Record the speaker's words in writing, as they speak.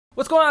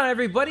going on,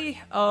 everybody?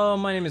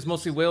 My name is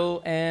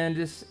MostlyWill, and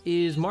this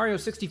is Mario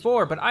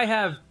 64, but I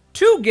have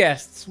two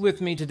guests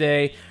with me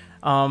today.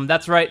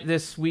 That's right,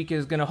 this week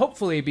is going to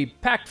hopefully be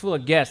packed full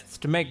of guests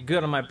to make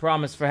good on my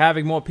promise for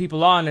having more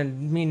people on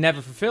and me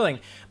never fulfilling.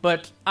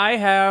 But I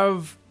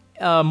have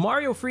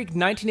Mario Freak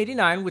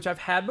 1989, which I've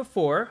had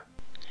before.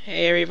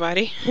 Hey,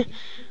 everybody.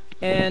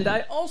 And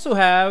I also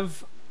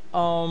have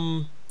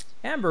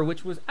Amber,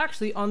 which was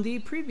actually on the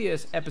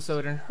previous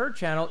episode, and her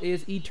channel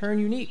is Eturn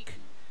Unique.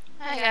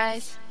 Hi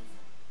guys.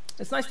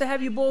 It's nice to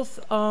have you both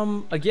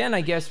again,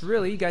 I guess.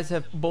 Really, you guys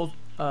have both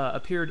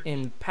appeared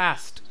in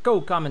past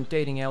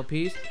co-commentating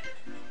LPs,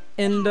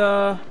 and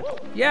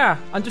yeah,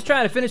 I'm just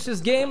trying to finish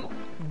this game,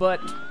 but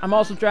I'm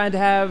also trying to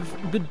have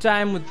a good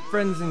time with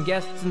friends and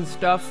guests and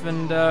stuff,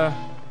 and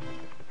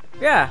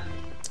yeah.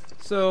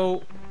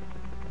 So,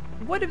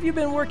 what have you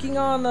been working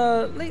on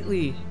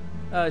lately,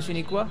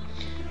 Shaniqua?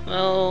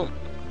 Well,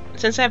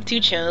 since I have two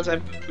channels,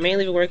 I've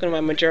mainly been working on my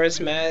Majora's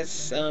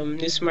Mask,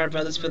 New Smart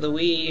Brothers for the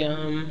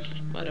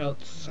Wii, what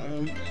else?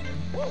 I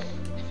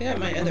forgot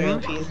my other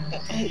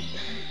LPs.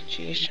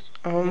 Jeez.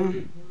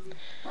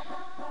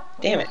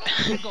 Damn it.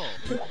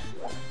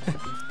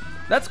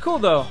 That's cool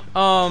though.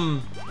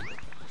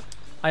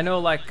 I know,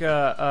 like,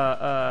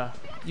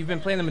 you've been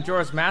playing the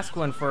Majora's Mask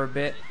one for a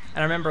bit, and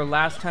I remember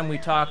last time we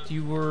talked,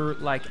 you were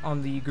like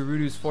on the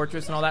Gerudo's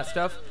Fortress and all that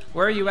stuff.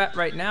 Where are you at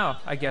right now,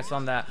 I guess,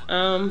 on that?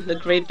 The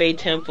Great Bay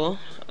Temple.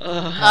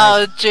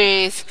 Oh,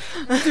 jeez.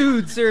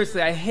 Dude,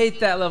 seriously, I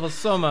hate that level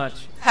so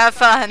much. Have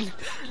fun.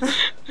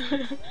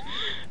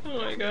 Oh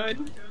my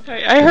god.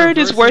 I heard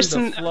it's worse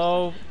than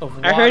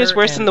I heard it's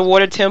worse than the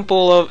Water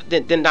Temple of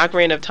the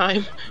Ocarina of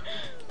Time.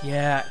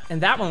 Yeah,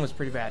 and that one was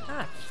pretty bad.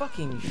 Ah,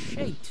 fucking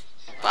shit.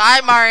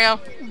 Bye, Mario.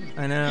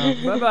 I know.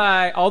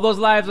 Bye-bye. All those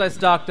lives I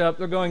stocked up,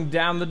 they're going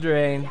down the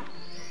drain.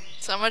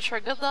 So much for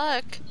good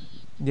luck.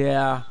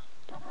 Yeah.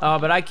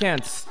 But I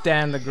can't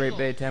stand the Great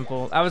Bay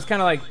Temple. I was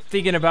kind of like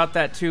thinking about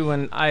that too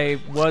when I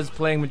was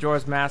playing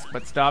Majora's Mask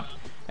but stopped.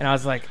 And I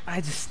was like,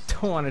 I just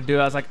don't want to do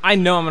it. I was like, I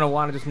know I'm going to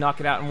want to just knock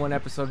it out in one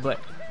episode, but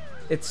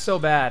it's so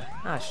bad.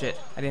 Ah, shit.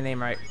 I didn't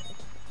aim right.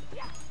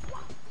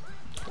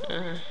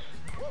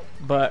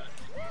 But,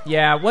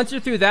 yeah, once you're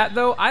through that,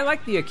 though, I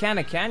like the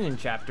Akana Canyon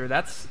chapter.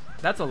 That's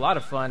a lot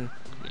of fun.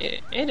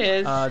 It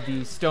is.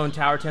 The Stone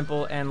Tower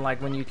Temple and,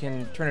 like, when you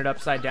can turn it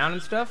upside down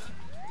and stuff.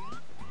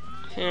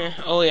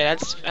 Oh, yeah,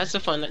 that's a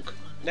fun...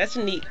 That's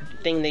a neat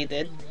thing they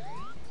did.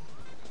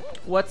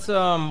 What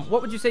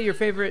would you say your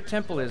favorite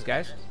temple is,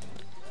 guys?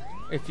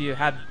 If you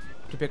had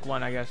to pick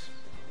one, I guess.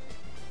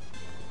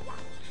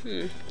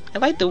 I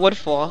like the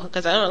Woodfall,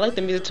 because I don't like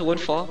the music to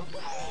Woodfall.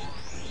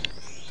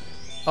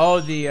 Oh,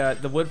 the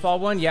Woodfall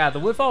one? Yeah, the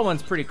Woodfall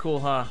one's pretty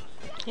cool, huh?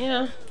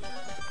 Yeah.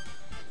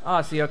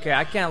 Oh, see, okay,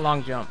 I can't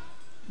long jump.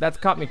 That's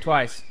caught me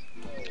twice.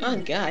 Oh,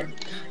 God.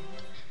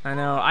 I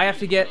know. I have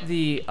to get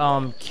the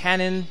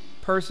cannon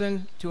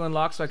person to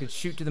unlock so I could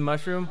shoot to the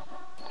mushroom.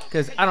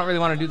 Because I don't really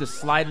want to do the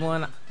slide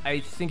one. I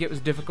think it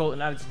was difficult,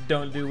 and I just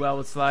don't do well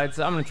with slides.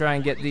 So I'm going to try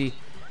and get the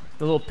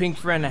little pink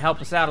friend to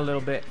help us out a little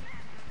bit.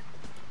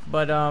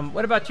 But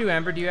what about you,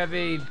 Amber? Do you have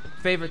a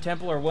favorite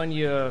temple or one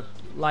you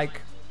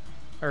like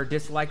or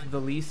dislike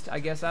the least, I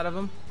guess, out of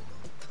them?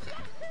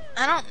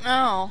 I don't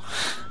know.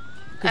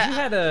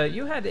 Because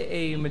you had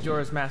a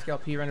Majora's Mask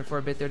LP running for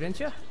a bit there, didn't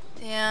you?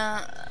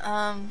 Yeah,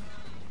 I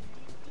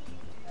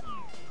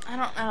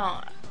don't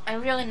know. I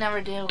really never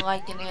do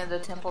like any of the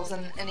temples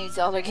in any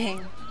Zelda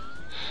game.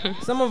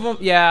 Some of them,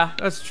 yeah,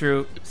 that's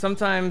true.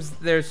 Sometimes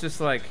there's just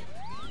like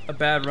a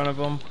bad run of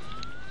them.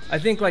 I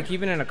think like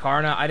even in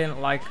Ocarina, I didn't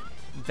like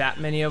that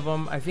many of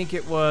them. I think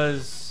it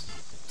was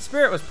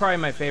Spirit was probably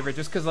my favorite,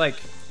 just because like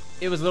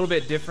it was a little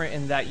bit different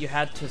in that you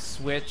had to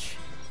switch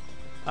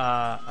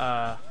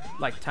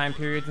like time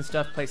periods and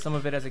stuff. Play some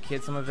of it as a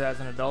kid, some of it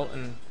as an adult,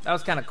 and that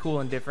was kind of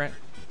cool and different.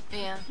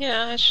 Yeah.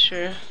 Yeah, that's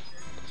true.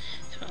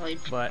 Totally.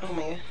 But oh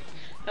man,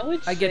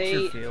 I get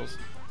your feels.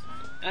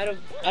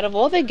 Out of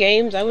all the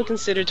games, I would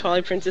consider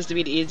Twilight Princess to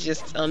be the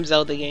easiest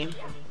Zelda game.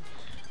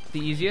 The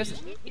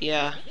easiest?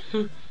 Yeah.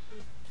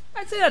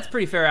 I'd say that's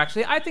pretty fair,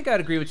 actually. I think I'd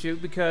agree with you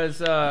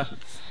because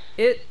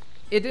it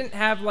didn't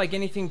have like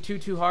anything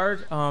too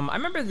hard. I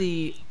remember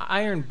the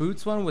Iron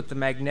Boots one with the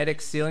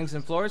magnetic ceilings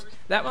and floors.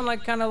 That one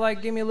like kind of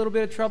like gave me a little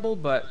bit of trouble,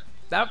 but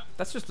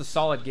that's just a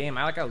solid game.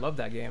 I love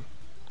that game.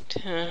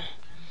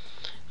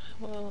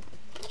 Well,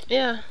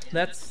 yeah.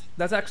 That's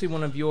actually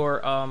one of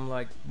your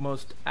like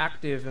most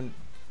active and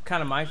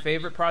kind of my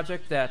favorite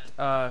project that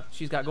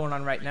she's got going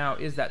on right now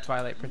is that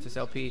Twilight Princess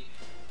LP.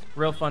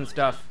 Real fun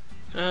stuff.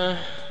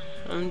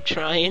 I'm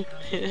trying.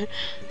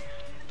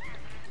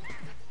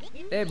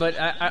 Hey, but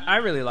I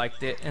really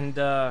liked it, and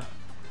the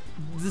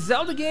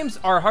Zelda games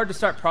are hard to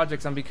start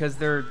projects on because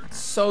they're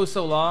so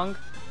long.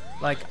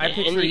 Like I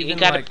picture even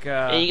like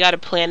and you gotta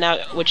plan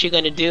out what you're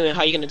gonna do and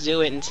how you're gonna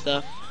do it and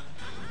stuff.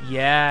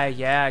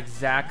 Yeah,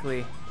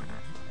 exactly.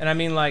 And I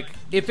mean, like,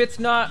 if it's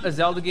not a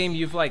Zelda game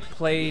you've like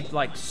played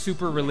like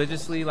super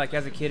religiously, like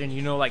as a kid, and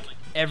you know like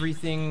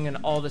everything and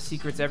all the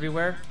secrets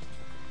everywhere,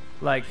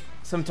 like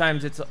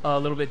sometimes it's a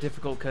little bit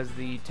difficult because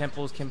the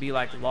temples can be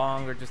like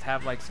long or just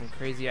have like some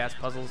crazy ass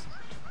puzzles.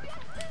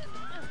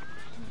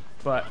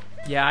 But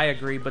yeah, I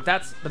agree. But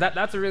that's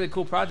a really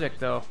cool project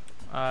though,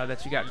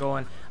 that you got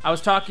going. I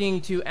was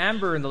talking to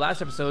Amber in the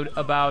last episode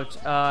about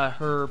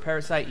her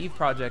Parasite Eve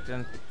project,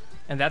 and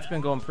that's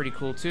been going pretty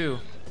cool too.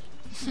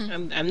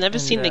 I've never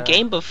seen the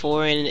game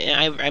before,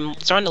 and I'm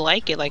starting to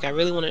like it. Like, I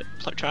really want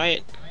to try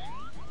it.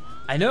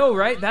 I know,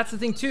 right? That's the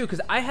thing too,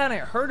 because I hadn't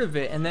heard of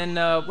it, and then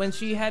when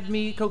she had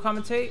me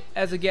co-commentate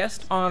as a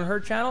guest on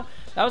her channel,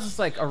 that was just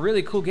like a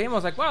really cool game. I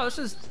was like, wow, this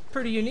is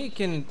pretty unique,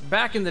 and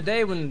back in the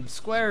day when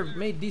Square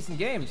made decent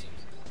games.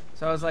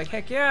 So I was like,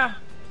 heck yeah.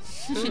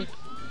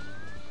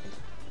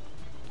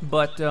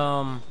 But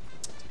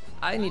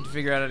I need to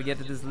figure out how to get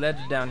to this ledge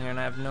down here, and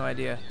I have no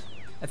idea.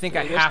 I think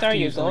I have to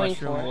use the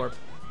mushroom warp.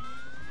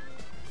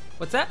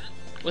 What's that?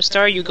 What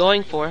star are you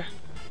going for?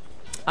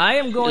 I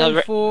am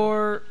going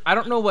for... I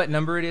don't know what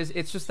number it is.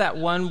 It's just that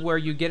one where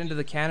you get into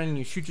the cannon and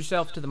you shoot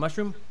yourself to the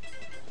mushroom.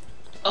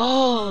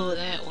 Oh,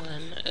 that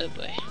one. Oh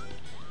boy.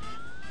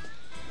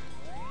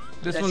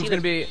 This one's going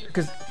to be...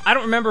 Because I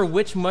don't remember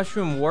which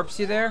mushroom warps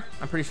you there.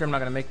 I'm pretty sure I'm not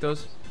going to make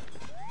those.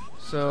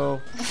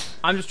 So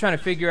I'm just trying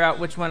to figure out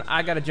which one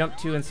I got to jump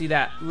to and see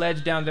that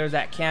ledge down there,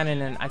 that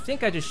cannon. And I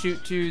think I just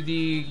shoot to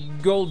the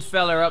gold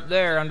feller up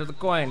there under the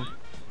coin.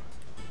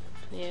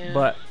 Yeah.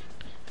 But...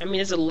 I mean,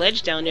 there's a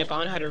ledge down there, but I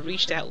don't know how to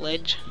reach that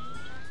ledge.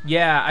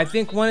 Yeah, I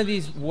think one of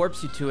these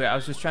warps you to it. I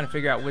was just trying to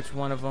figure out which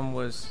one of them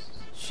was...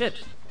 Shit.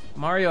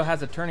 Mario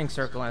has a turning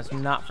circle and it's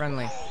not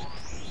friendly.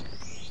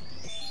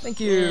 Thank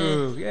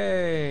you.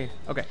 Yay.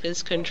 Okay.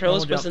 His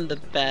controls wasn't the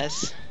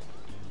best.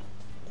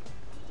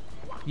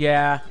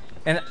 Yeah.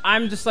 And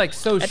I'm just like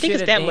so I think shit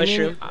it's at that aiming.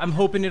 mushroom. I'm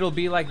hoping it'll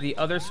be like the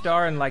other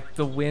star and like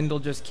the wind will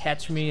just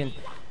catch me and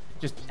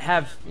just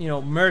have, you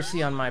know,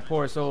 mercy on my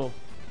poor soul.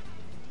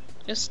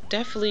 It's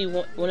definitely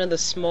one of the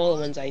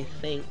smaller ones, I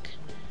think.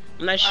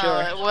 I'm not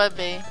sure. It would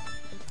be.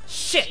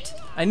 Shit!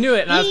 I knew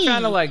it, and I was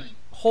trying to like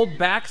hold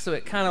back so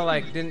it kind of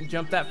like didn't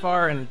jump that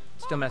far and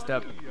still messed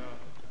up.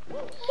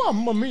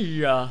 Mamma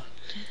mia!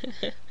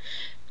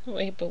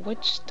 Wait, but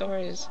which star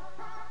is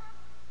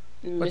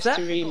What's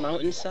Mystery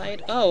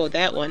Mountainside? Oh,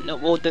 that one. No,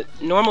 well, the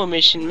normal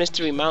mission,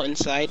 Mystery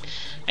Mountainside.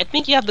 I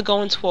think you have to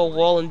go into a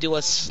wall and do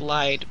a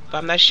slide, but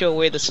I'm not sure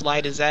where the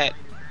slide is at.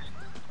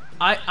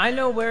 I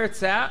know where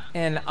it's at,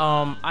 and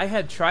I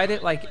had tried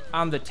it like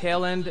on the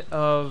tail end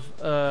of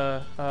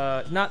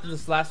not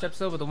this last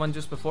episode, but the one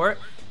just before it,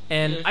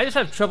 and I just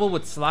have trouble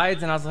with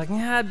slides, and I was like,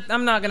 yeah,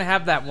 I'm not gonna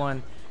have that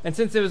one. And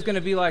since it was gonna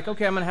be like,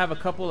 okay, I'm gonna have a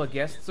couple of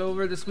guests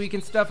over this week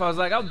and stuff, I was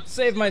like, I'll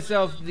save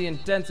myself the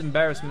intense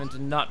embarrassment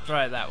and not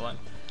try that one,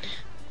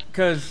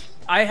 because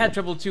I had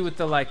trouble too with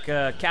the like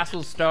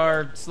castle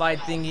star slide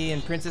thingy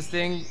and princess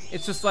thing.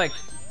 It's just like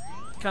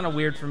kind of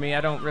weird for me.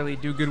 I don't really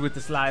do good with the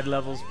slide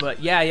levels,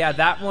 but yeah,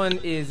 that one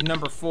is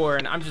number 4,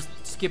 and I'm just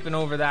skipping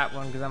over that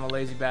one because I'm a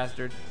lazy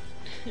bastard.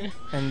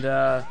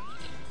 And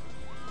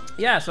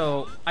yeah,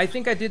 so I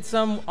think I did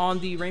some on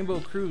the Rainbow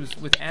Cruise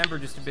with Amber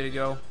just a bit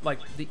ago, like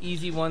the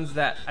easy ones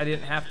that I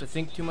didn't have to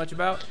think too much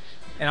about,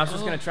 and I was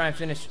just gonna try and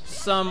finish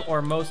some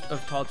or most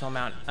of Tall Tall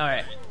Mountain. All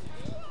right.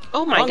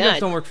 Oh my god.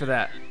 Don't work for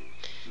that.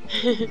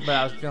 But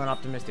I was feeling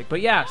optimistic.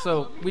 But yeah,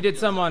 so we did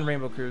some on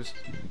Rainbow Cruise.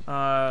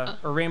 Or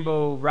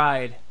Rainbow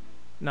Ride,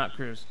 not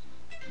Cruise.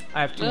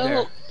 I have 2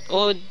 there.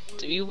 Well,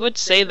 you would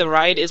say the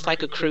ride is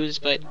like a cruise,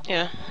 but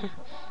yeah.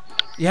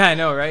 Yeah, I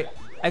know, right?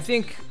 I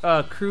think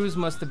Cruise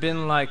must have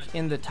been like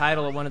in the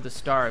title of one of the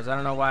stars. I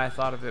don't know why I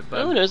thought of it,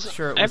 but I'm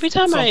sure it was every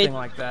time something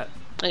like that.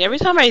 Like every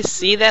time I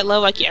see that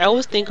level, I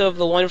always think of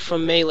the one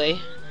from Melee.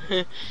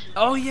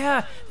 Oh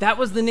yeah, that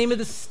was the name of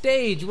the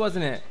stage,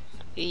 wasn't it?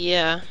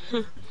 Yeah.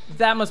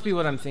 That must be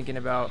what I'm thinking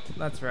about.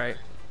 That's right.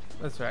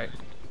 That's right.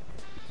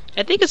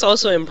 I think it's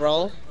also in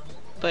Brawl,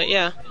 but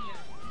yeah.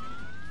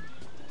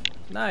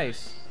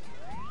 Nice.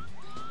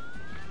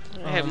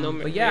 I have no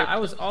memory. But yeah, I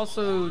was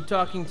also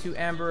talking to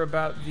Amber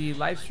about the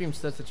live stream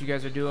stuff that you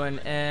guys are doing,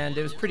 and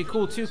it was pretty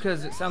cool too,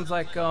 because it sounds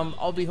like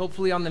I'll be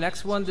hopefully on the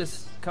next one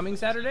this coming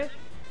Saturday.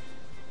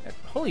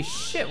 Holy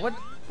shit!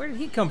 Where did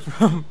he come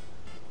from?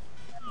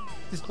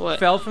 Just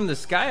fell from the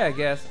sky, I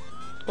guess.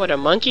 What, a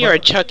monkey or a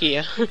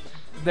Chucky?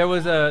 There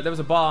was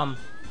a bomb,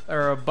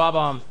 or a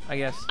bomb, I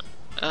guess.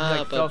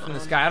 Like fell from the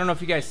sky. I don't know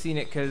if you guys seen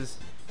it, because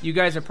you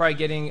guys are probably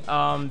getting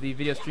the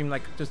video stream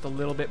like just a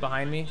little bit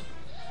behind me.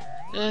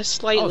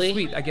 Slightly. Oh,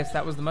 sweet. I guess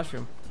that was the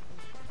mushroom.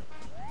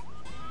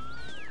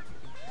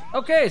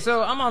 Okay,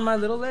 so I'm on my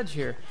little ledge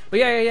here. But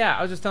yeah.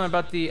 I was just telling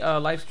about the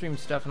live stream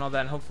stuff and all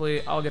that, and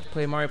hopefully I'll get to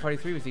play Mario Party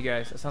 3 with you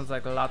guys. That sounds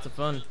like lots of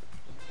fun.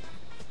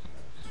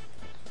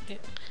 Shit.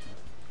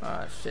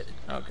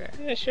 Okay.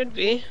 Yeah, it should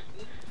be.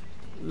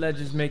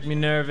 Ledges make me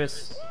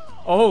nervous.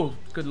 Oh,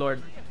 good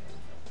lord.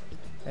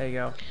 There you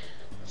go.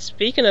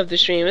 Speaking of the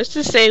stream, let's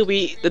just say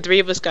the 3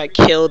 of us got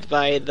killed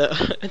by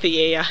the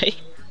AI.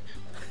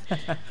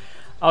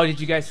 Oh,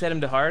 did you guys set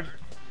him to hard?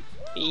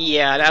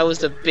 Yeah, that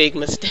was a big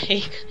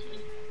mistake.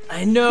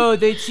 I know,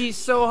 they cheat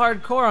so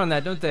hardcore on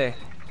that, don't they?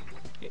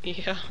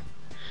 Yeah.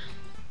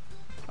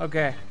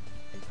 Okay.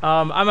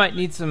 I might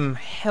need some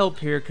help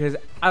here because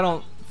I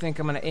don't think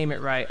I'm gonna aim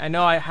it right. I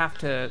know I have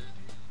to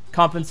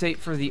compensate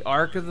for the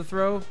arc of the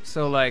throw,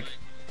 so like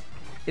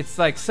it's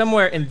like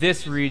somewhere in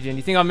this region.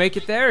 You think I'll make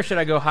it there, or should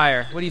I go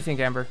higher? What do you think,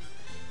 Amber?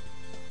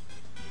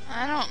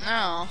 I don't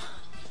know.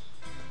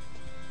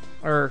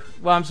 Or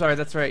well, I'm sorry,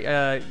 that's right.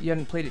 You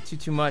hadn't played it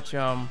too much.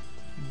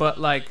 But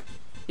like,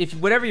 if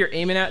whatever you're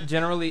aiming at,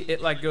 generally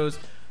it like goes,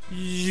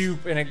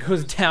 zoop, and it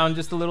goes down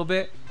just a little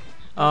bit.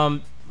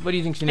 What do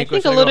you think,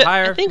 Shaniqua? Should I go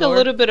higher? I think lower? a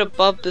little bit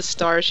above the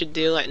star should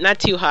do. Like not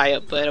too high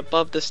up, but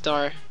above the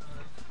star.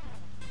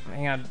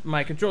 Hang on,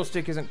 my control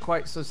stick isn't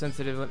quite so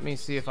sensitive. Let me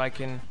see if I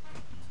can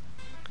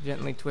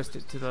gently twist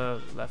it to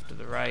the left or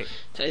the right.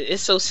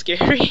 It's so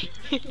scary.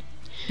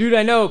 Dude,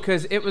 I know,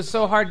 because it was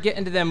so hard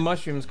getting to them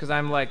mushrooms, because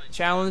I'm, like,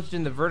 challenged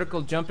in the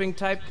vertical jumping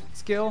type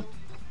skill.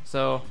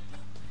 So,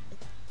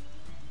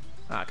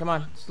 come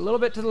on, just a little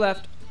bit to the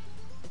left.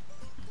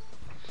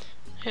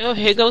 Oh,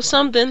 here goes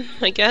something,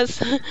 I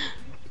guess.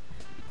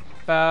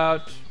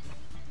 About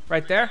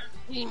right there?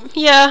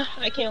 Yeah,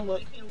 I can't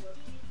look.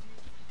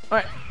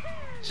 Alright.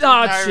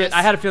 Oh, shit,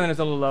 I had a feeling it was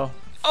a little low.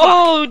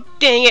 Oh,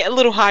 dang it, a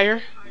little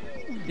higher.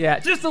 Yeah,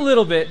 just a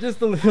little bit,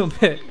 just a little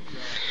bit.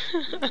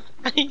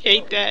 I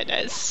hate that.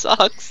 That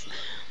sucks.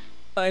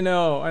 I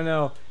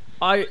know.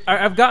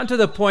 I've gotten to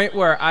the point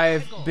where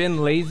I've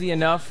been lazy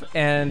enough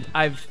and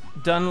I've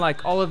done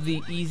like all of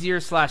the easier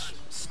slash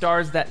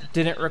stars that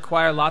didn't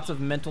require lots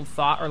of mental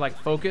thought or like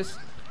focus.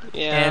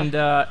 Yeah. And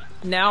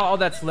now all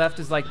that's left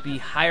is like the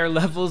higher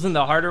levels and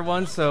the harder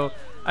ones. So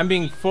I'm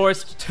being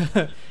forced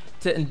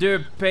to endure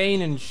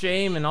pain and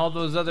shame and all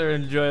those other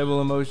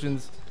enjoyable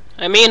emotions.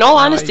 I mean, in all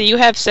honesty, you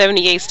have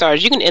 78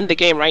 stars. You can end the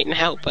game right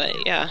now,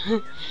 but yeah.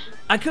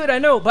 I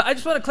know, but I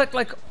just want to collect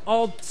like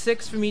all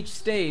 6 from each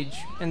stage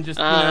and just,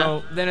 you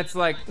know, then it's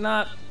like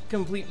not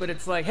complete, but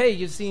it's like, hey,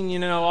 you've seen, you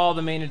know, all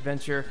the main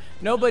adventure.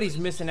 Nobody's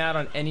missing out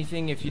on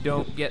anything if you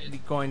don't get the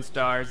coin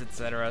stars,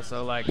 etc.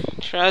 So like,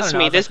 trust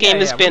me, this game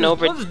has been We'll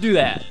just do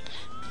that.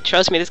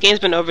 Trust me, this game's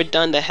been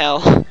overdone to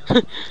hell.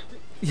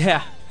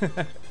 Yeah.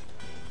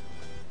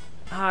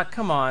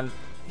 Come on.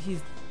 He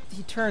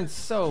turns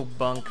so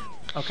bunk.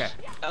 Okay.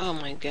 Oh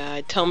my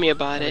god, tell me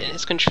about it.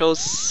 His controls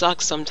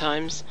suck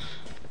sometimes.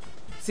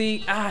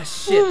 See,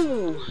 shit.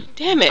 Ooh,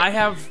 damn it. I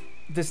have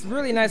this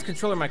really nice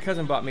controller my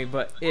cousin bought me,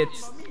 but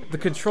the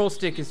control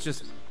stick is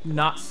just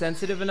not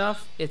sensitive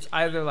enough. It's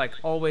either like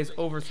always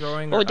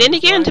overthrowing or well, then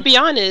again, to be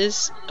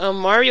honest,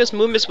 Mario's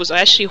movements was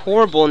actually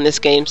horrible in this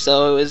game,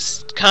 so it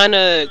was kind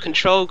of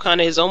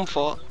his own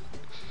fault.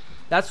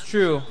 That's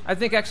true. I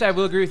think actually I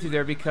will agree with you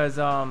there because,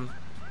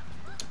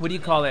 what do you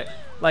call it?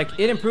 Like,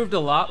 it improved a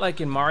lot, like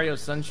in Mario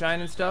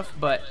Sunshine and stuff,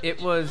 but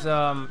it was,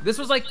 this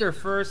was like their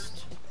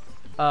first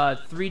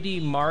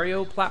 3D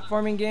Mario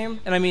platforming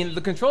game. And I mean,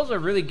 the controls are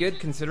really good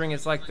considering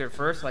it's like their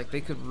first, like they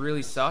could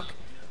really suck.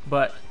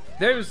 But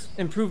there's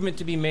improvement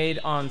to be made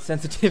on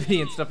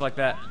sensitivity and stuff like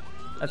that.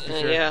 That's for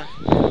sure. Yeah.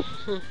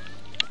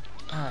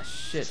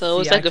 Shit. So it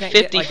was See, like a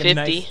 50-50. Like a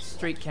nice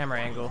straight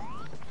camera angle.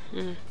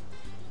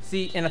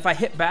 See, and if I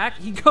hit back,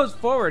 he goes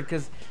forward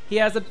because he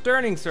has a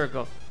turning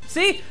circle.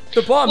 See?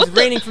 The bomb's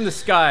raining from the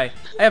sky.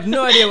 I have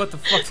no idea what the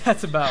fuck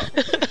that's about.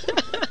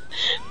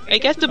 I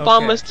guess the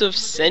bomb must have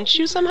sent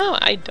you somehow?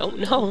 I don't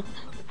know.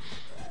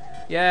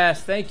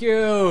 Yes, thank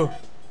you.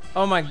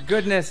 Oh my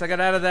goodness, I got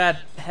out of that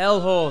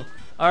hellhole.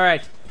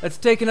 Alright, let's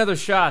take another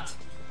shot.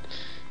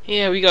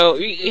 Yeah, we go.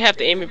 You have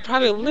to aim it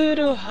probably a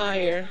little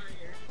higher.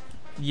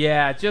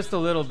 Yeah, just a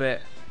little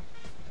bit.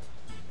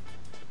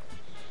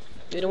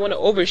 You don't want to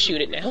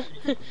overshoot it now.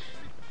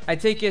 I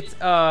take it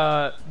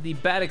the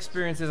bad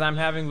experiences I'm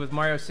having with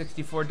Mario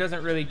 64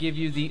 doesn't really give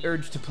you the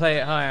urge to play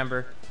it, huh,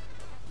 Amber?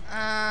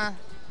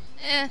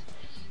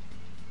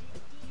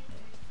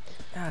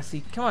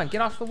 See, come on,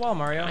 get off the wall,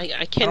 Mario.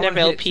 I can't never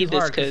LP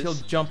this because he'll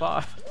jump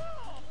off.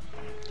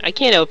 I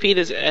can't LP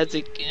this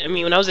I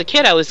mean, when I was a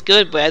kid, I was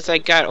good, but as I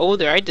got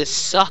older, I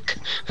just suck.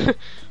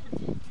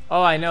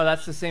 Oh, I know,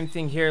 that's the same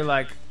thing here.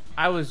 Like,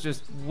 I was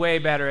just way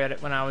better at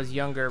it when I was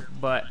younger,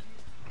 but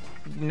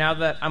now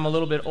that I'm a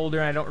little bit older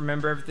and I don't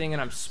remember everything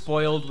and I'm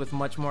spoiled with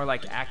much more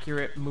like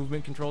accurate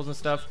movement controls and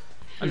stuff,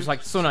 I'm just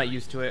like so not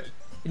used to it.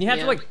 And you have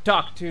to like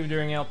talk to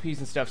during LPs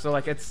and stuff, so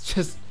like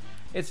it's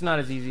not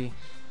as easy.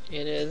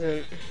 It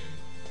isn't.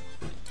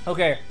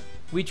 Okay,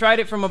 we tried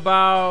it from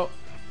about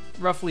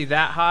roughly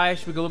that high.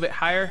 Should we go a little bit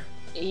higher?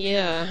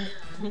 Yeah.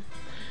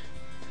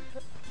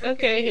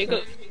 Okay, here you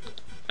go.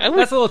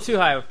 That's a little too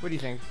high. What do you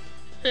think?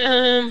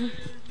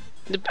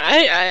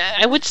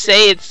 I would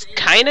say it's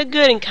kind of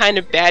good and kind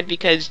of bad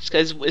because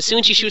as soon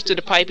as she shoots through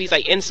the pipe, he's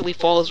like instantly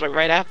falls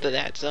right after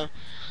that. So.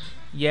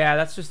 Yeah,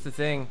 that's just the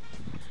thing.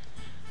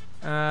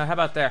 How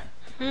about there?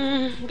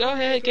 Go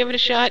ahead, give it a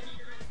shot.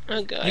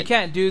 Oh god. You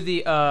can't do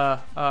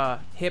the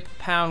hip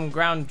pound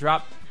ground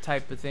drop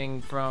type of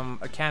thing from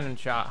a cannon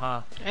shot,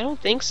 huh? I don't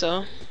think so.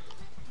 All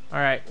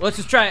right, let's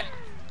just try it.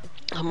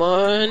 Come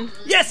on.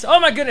 Yes! Oh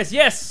my goodness,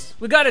 yes!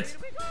 We got it!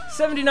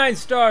 79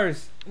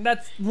 stars.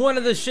 That's one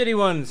of the shitty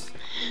ones.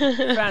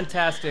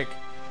 Fantastic.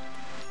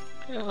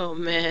 Oh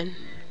man.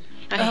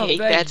 I Oh, hate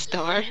thank that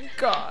star.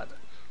 God.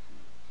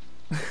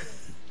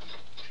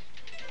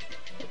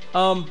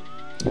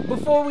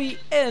 Before we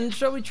end,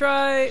 shall we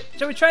try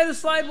the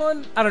slide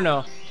one? I don't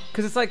know,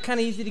 cause it's like kind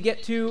of easy to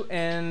get to,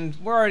 and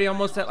we're already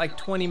almost at like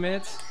 20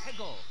 minutes.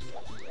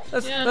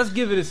 Let's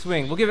give it a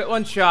swing. We'll give it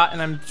one shot,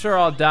 and I'm sure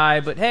I'll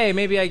die, but hey,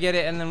 maybe I get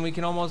it, and then we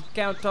can almost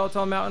count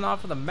Telltale Mountain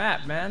off of the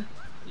map, man.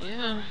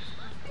 Yeah,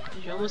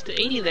 you're almost at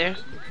 80 there.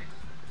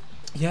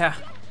 Yeah.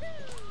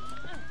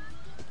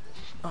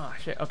 Oh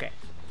shit. Okay.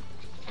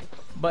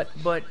 But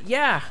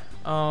yeah.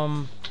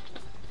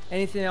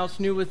 Anything else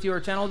new with your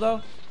channel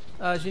though,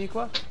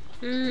 Jiniqua?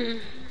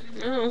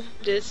 No,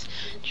 just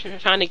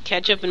trying to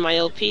catch up in my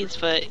LPs,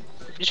 but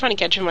just trying to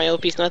catch up in my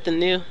LPs, nothing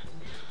new.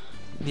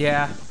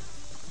 Yeah.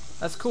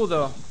 That's cool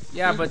though.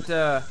 Yeah, but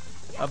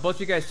both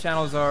you guys'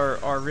 channels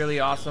are really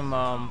awesome.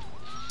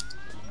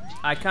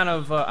 I kind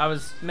of I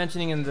was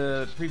mentioning in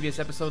the previous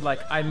episode, like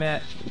I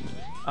met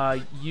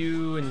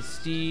you and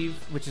Steve,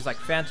 which is like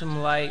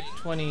Phantom Light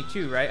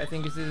 22, right? I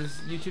think is his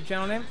YouTube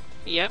channel name.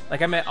 Yep.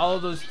 Like I met all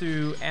of those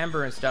through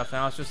Amber and stuff, and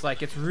I was just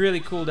like, it's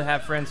really cool to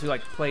have friends who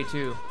like play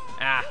too.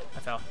 Ah, I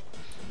fell.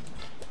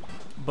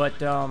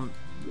 But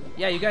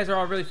yeah, you guys are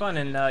all really fun,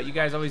 and you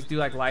guys always do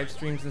like live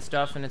streams and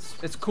stuff, and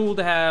it's cool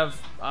to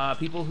have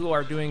people who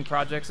are doing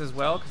projects as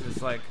well, because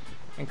it's like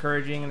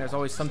encouraging, and there's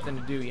always something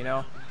to do, you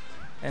know.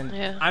 And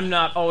yeah. I'm I'm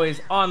not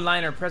always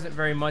online or present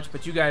very much,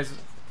 but you guys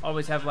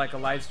always have like a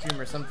live stream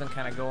or something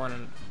kind of going,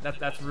 and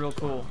that's real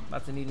cool.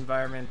 That's a neat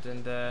environment,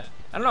 and I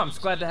don't know, I'm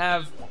just glad to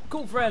have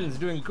cool friends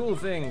doing cool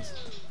things.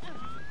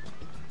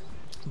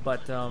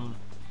 But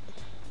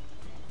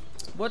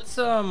what's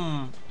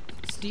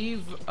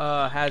Steve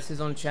has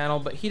his own channel,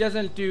 but he does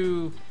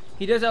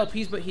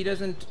LPs, but he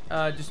doesn't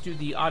just do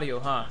the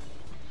audio, huh?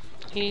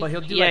 But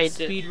he'll do like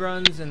speed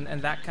runs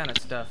and that kind of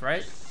stuff,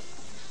 right?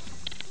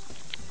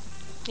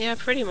 Yeah,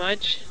 pretty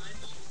much.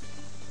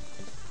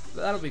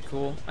 That'll be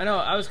cool. I know,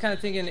 I was kind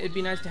of thinking it'd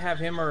be nice to have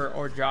him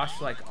or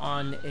Josh like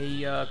on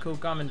a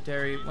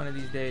co-commentary one of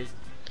these days.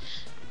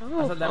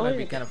 Oh, I thought that might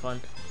be kind of fun.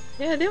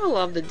 Yeah, they would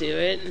love to do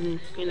it, and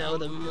you know,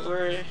 the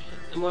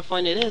more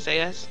fun it is, I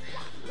guess.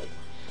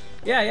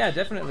 Yeah,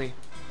 definitely.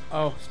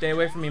 Oh, stay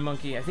away from me,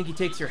 monkey. I think he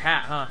takes your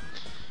hat, huh?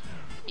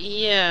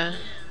 Yeah.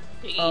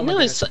 Oh, you know,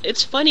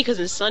 it's funny because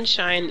in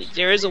Sunshine,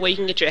 there is a way you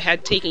can get your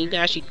hat taken. You can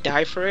actually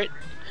die for it.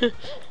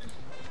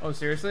 Oh,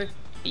 seriously?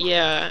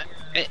 Yeah.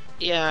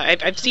 Yeah,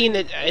 I've seen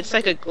it. It's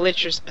like a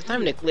glitch, or it's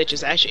not even a glitch.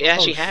 It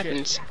actually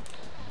happens.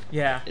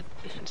 Yeah.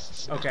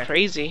 It's Okay.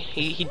 crazy.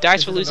 He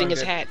dies for losing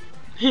his hat.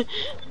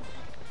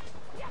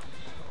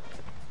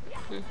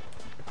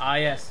 Ah,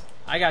 yes.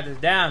 I got this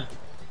down.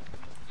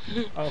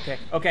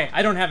 Okay.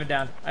 I don't have it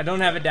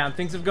down.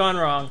 Things have gone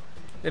wrong.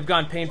 They've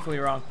gone painfully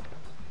wrong.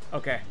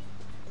 Okay.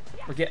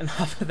 We're getting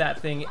off of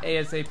that thing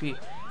ASAP.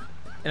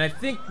 And I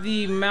think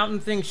the mountain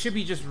thing should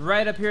be just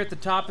right up here at the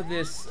top of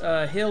this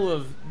hill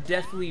of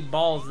deathly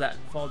balls that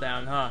fall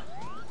down, huh?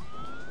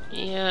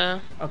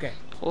 Yeah. Okay.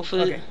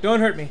 Hopefully. Okay. Don't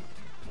hurt me.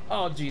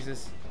 Oh,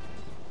 Jesus.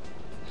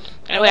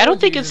 Anyway, I don't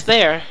think it's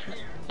there.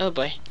 Oh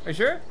boy. Are you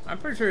sure? I'm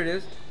pretty sure it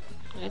is.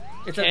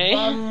 It's at Okay. the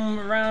bottom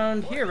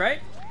around here, right?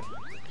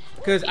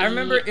 Because I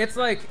remember it's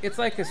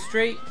like a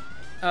straight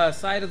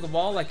side of the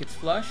wall, like it's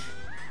flush.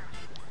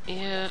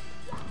 Yeah.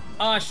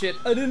 Ah, shit.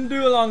 I didn't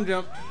do a long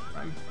jump.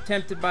 I'm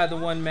tempted by the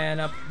one man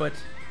up, but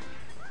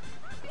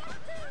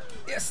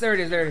yes, there it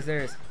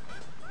is.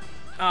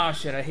 Oh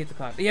shit, I hate the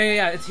cloud.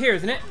 Yeah, it's here,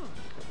 isn't it?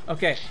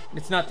 Okay,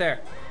 it's not there,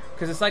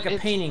 because it's like a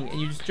painting,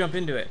 and you just jump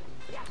into it.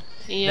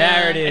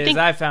 Yeah. There it is.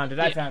 I found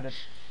it.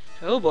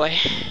 Oh boy,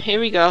 here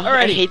we go.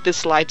 Alrighty. I hate this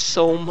slide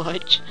so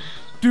much.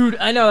 Dude,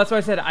 I know. That's why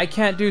I said I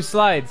can't do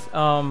slides.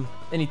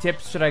 Any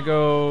tips? Should I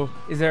go?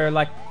 Is there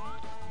like?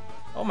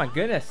 Oh my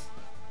goodness.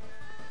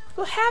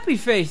 Little happy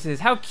faces.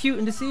 How cute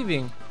and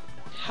deceiving.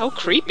 How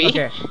creepy.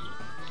 Okay.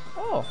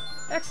 Oh,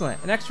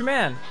 excellent. An extra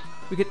man.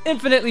 We could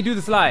infinitely do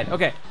the slide.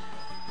 Okay.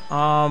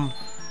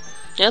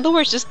 In other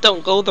words, just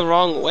don't go the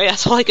wrong way.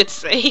 That's all I could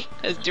say.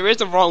 'Cause there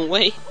is a wrong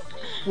way.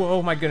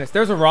 Whoa, my goodness.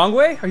 There's a wrong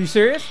way? Are you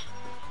serious?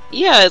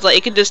 Yeah, it's like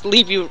it could just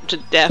leave you to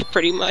death,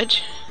 pretty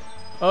much.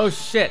 Oh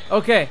shit.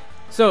 Okay.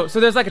 So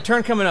there's like a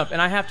turn coming up,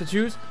 and I have to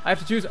choose.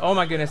 Oh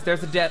my goodness.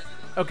 There's a death.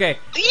 Okay.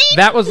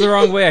 That was the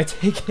wrong way. I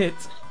take it.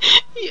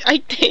 I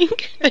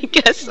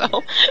guess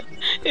so.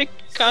 It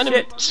kind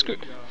Shit. of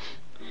screwed.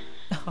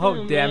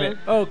 Oh, damn it.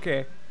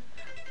 Okay.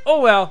 Oh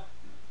well,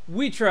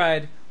 we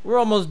tried. We're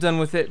almost done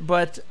with it,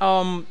 but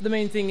the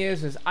main thing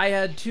is I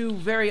had two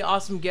very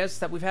awesome guests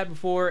that we've had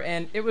before,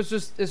 and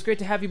it's great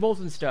to have you both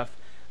and stuff.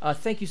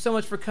 Thank you so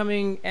much for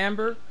coming,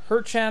 Amber.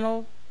 Her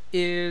channel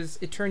is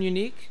Etern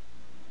Unique.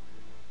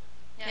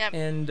 Yep.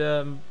 And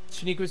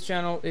Shaniqua's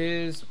channel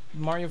is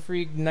Mario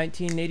Freak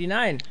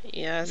 1989.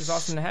 Yes. It's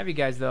awesome to have you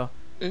guys, though.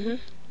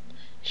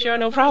 Sure,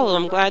 no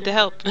problem. I'm glad to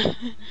help.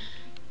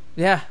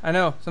 Yeah, I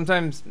know.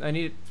 Sometimes I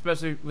need it,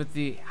 especially with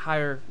the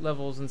higher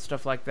levels and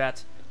stuff like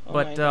that. Oh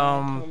But my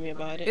God, tell me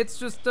about it. it's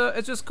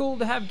just cool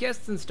to have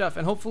guests and stuff,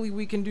 and hopefully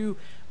we can do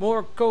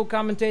more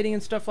co-commentating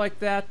and stuff like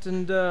that,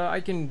 and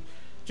I can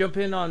jump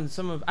in on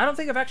some of. I don't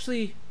think I've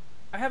actually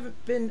I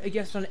haven't been a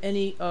guest on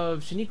any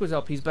of Shaniko's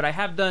LPs, but I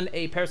have done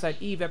a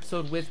Parasite Eve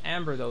episode with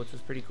Amber though, which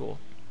was pretty cool.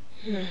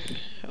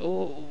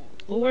 We'll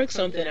work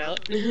something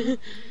out.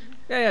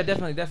 Yeah,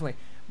 definitely.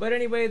 But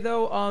anyway,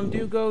 though,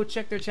 do go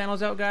check their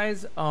channels out,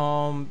 guys.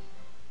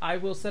 I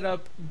will set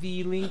up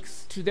the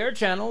links to their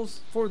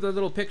channels for the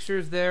little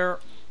pictures there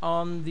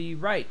on the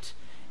right.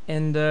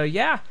 And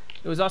yeah,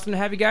 it was awesome to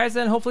have you guys,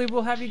 and hopefully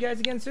we'll have you guys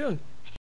again soon.